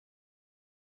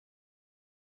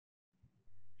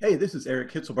Hey, this is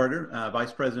Eric Kitzelberger,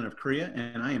 Vice President of KREIA,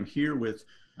 and I am here with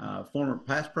former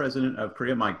past President of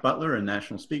KREIA, Mike Butler, and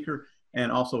National Speaker,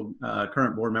 and also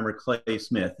current board member Clay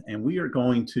Smith. And we are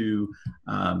going to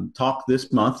talk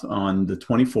this month on the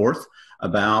 24th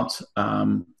about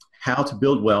how to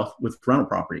build wealth with rental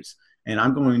properties. And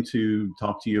I'm going to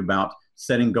talk to you about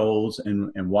setting goals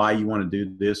and why you want to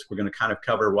do this. We're going to kind of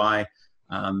cover why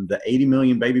the 80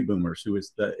 million baby boomers, who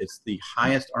is it's the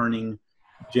highest earning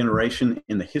generation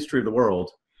in the history of the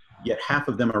world, yet half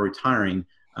of them are retiring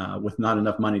with not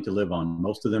enough money to live on.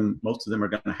 Most of them are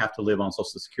going to have to live on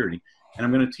Social Security. And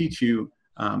I'm going to teach you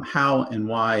how and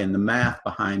why and the math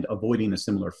behind avoiding a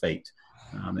similar fate.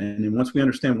 And then once we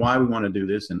understand why we want to do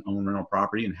this and own rental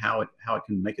property and how it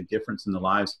can make a difference in the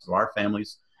lives of our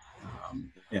families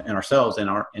and ourselves and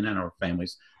in our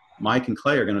families, Mike and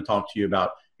Clay are going to talk to you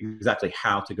about exactly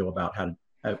how to go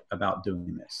about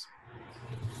doing this.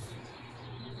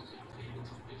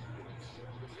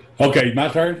 Okay, my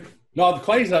turn. No,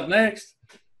 Clay's up next.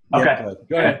 Okay, Yeah,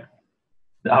 go ahead.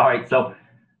 All right, so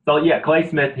yeah, Clay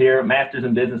Smith here, Master's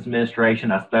in Business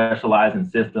Administration. I specialize in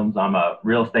systems. I'm a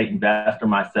real estate investor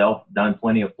myself, done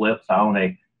plenty of flips. I own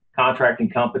a contracting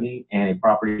company and a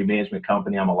property management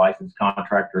company. I'm a licensed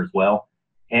contractor as well.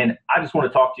 And I just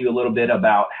want to talk to you a little bit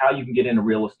about how you can get into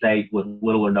real estate with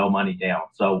little or no money down.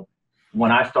 So when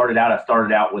I started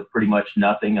out with pretty much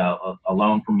nothing, a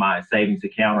loan from my savings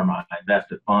account or my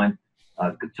investment fund.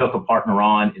 Took a partner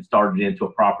on and started into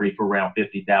a property for around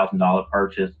 $50,000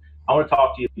 purchase. I want to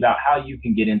talk to you about how you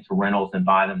can get into rentals and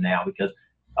buy them now, because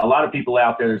a lot of people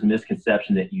out there, there's a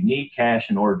misconception that you need cash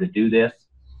in order to do this.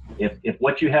 If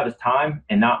what you have is time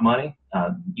and not money,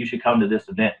 you should come to this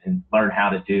event and learn how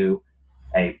to do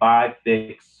a buy,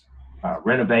 fix,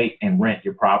 renovate, and rent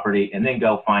your property, and then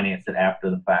go finance it after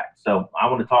the fact. So I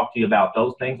want to talk to you about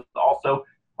those things. Also,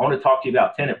 I want to talk to you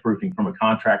about tenant proofing from a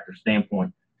contractor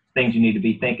standpoint. Things you need to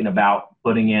be thinking about,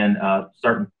 putting in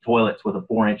certain toilets with a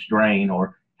 4-inch drain,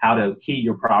 or how to key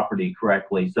your property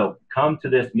correctly. So come to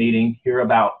this meeting, hear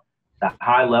about the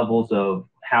high levels of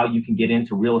how you can get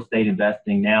into real estate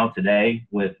investing now today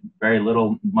with very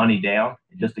little money down,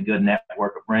 just a good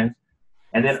network of friends.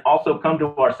 And then also come to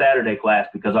our Saturday class,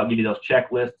 because I'll give you those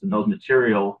checklists and those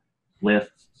material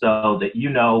lists so that you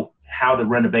know how to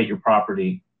renovate your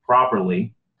property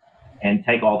properly and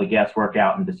take all the guesswork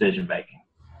out in decision making.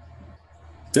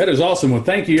 That is awesome. Well,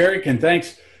 thank you, Eric, and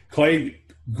thanks, Clay.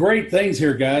 Great things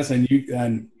here, guys.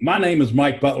 And my name is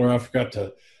Mike Butler. I forgot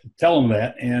to tell them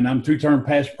that. And I'm two-term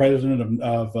past president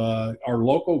of our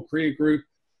local KREIA group.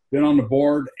 Been on the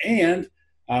board and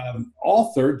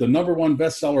authored the #1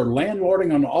 bestseller,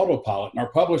 Landlording on Autopilot. And our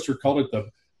publisher called it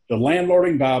the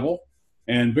Landlording Bible.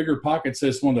 And Bigger Pockets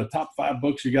says one of the top 5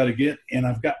 books you got to get. And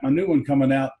I've got my new one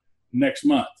coming out next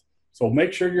month. So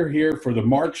make sure you're here for the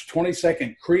March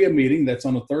 22nd KREIA meeting. That's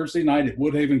on a Thursday night at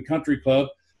Woodhaven Country Club.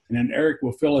 And then Eric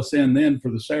will fill us in then for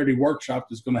the Saturday workshop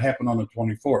that's going to happen on the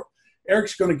 24th.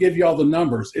 Eric's going to give you all the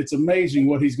numbers. It's amazing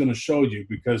what he's going to show you,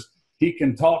 because he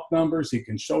can talk numbers, he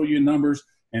can show you numbers,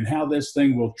 and how this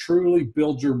thing will truly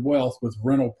build your wealth with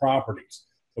rental properties,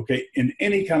 okay, in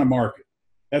any kind of market.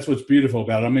 That's what's beautiful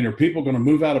about it. I mean, are people going to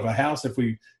move out of a house if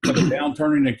we have a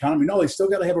downturn in the economy? No, they still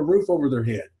got to have a roof over their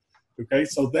head. Okay,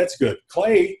 so that's good.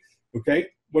 Clay, okay,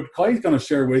 what Clay's going to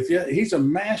share with you, he's a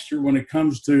master when it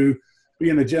comes to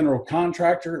being a general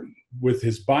contractor with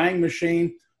his buying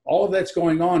machine. All of that's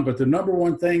going on, but the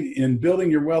 #1 thing in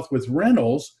building your wealth with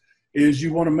rentals is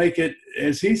you want to make it,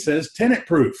 as he says, tenant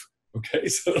proof. Okay,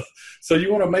 so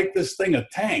you want to make this thing a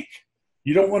tank.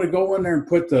 You don't want to go in there and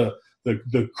put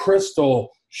the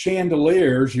crystal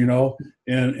chandeliers, you know,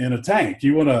 in a tank.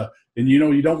 You want to, and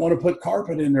you don't want to put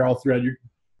carpet in there all throughout.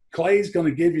 Clay's going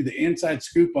to give you the inside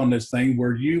scoop on this thing,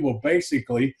 where you will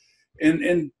basically,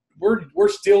 and we're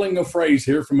stealing a phrase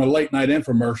here from a late night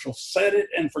infomercial, set it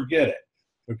and forget it.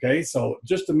 Okay, so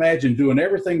just imagine doing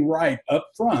everything right up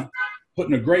front,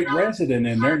 putting a great resident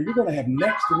in there, and you're going to have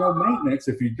next to no maintenance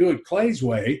if you do it Clay's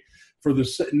way for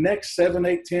the next 7,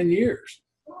 8, 10 years.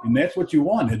 And that's what you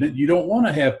want, isn't it? You don't want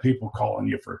to have people calling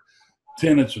you for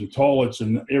tenants and toilets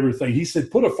and everything. He said,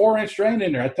 put a 4-inch drain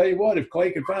in there. I tell you what, if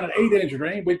Clay could find an 8-inch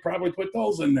drain, we'd probably put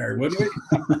those in there, wouldn't we?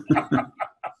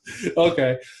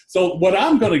 Okay, so what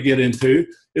I'm going to get into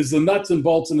is the nuts and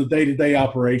bolts and the day-to-day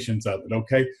operations of it,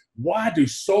 okay? Why do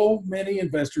so many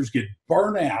investors get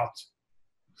burnt out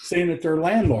saying that they're a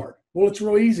landlord? Well, it's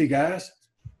real easy, guys.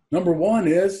 #1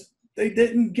 is they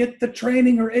didn't get the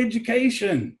training or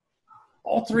education.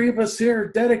 All 3 of us here are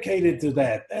dedicated to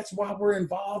that. That's why we're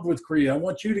involved with KREIA. I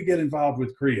want you to get involved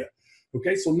with KREIA.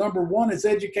 Okay, so #1 is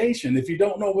education. If you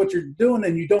don't know what you're doing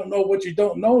and you don't know what you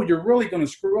don't know, you're really going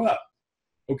to screw up.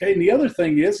 Okay. And the other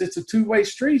thing is it's a two-way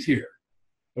street here.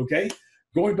 Okay.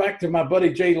 Going back to my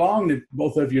buddy Jay Long, that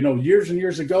both of you know, years and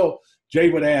years ago, Jay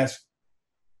would ask,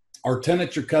 are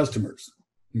tenants your customers?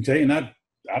 Okay. And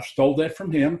I've stole that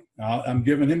from him. I'm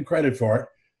giving him credit for it.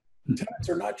 Tenants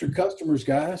are not your customers,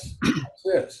 guys. What's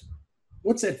this?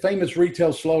 What's that famous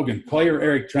retail slogan? Clay or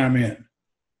Eric, chime in.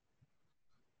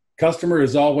 Customer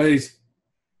is always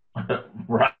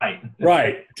right.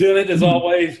 Right. Tenant is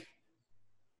always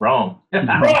wrong.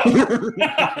 Wrong.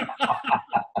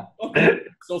 Okay.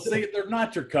 So see, they're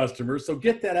not your customers. So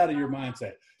get that out of your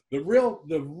mindset. The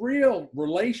real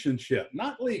relationship,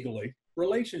 not legally,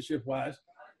 relationship wise,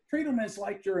 treat them as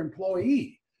like your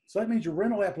employee. So that means your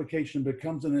rental application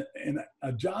becomes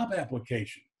a job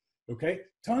application. Okay.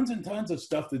 Tons and tons of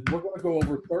stuff that we're going to go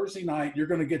over Thursday night. You're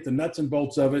going to get the nuts and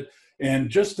bolts of it. And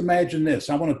just imagine this.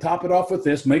 I want to top it off with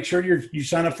this. Make sure you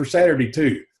sign up for Saturday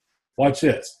too. Watch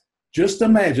this. Just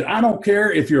imagine. I don't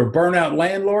care if you're a burnout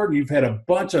landlord and you've had a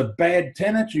bunch of bad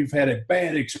tenants, you've had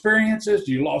bad experiences,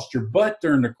 you lost your butt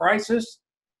during the crisis.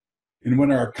 And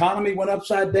when our economy went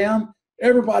upside down,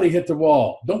 everybody hit the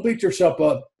wall. Don't beat yourself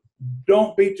up.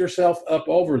 Don't beat yourself up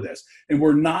over this. And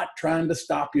we're not trying to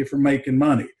stop you from making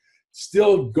money.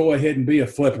 Still go ahead and be a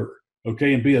flipper,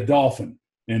 okay, and be a dolphin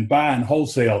and buy and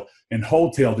wholesale and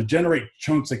hotel to generate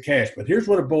chunks of cash. But here's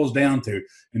what it boils down to,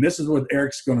 and this is what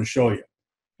Eric's going to show you.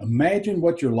 Imagine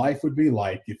what your life would be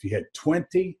like if you had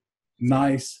 20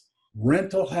 nice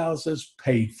rental houses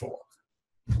paid for.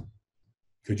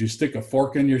 Could you stick a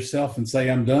fork in yourself and say,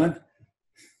 I'm done?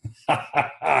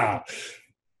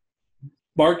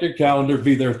 Mark your calendar,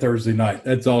 be there Thursday night.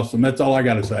 That's awesome. That's all I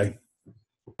got to say.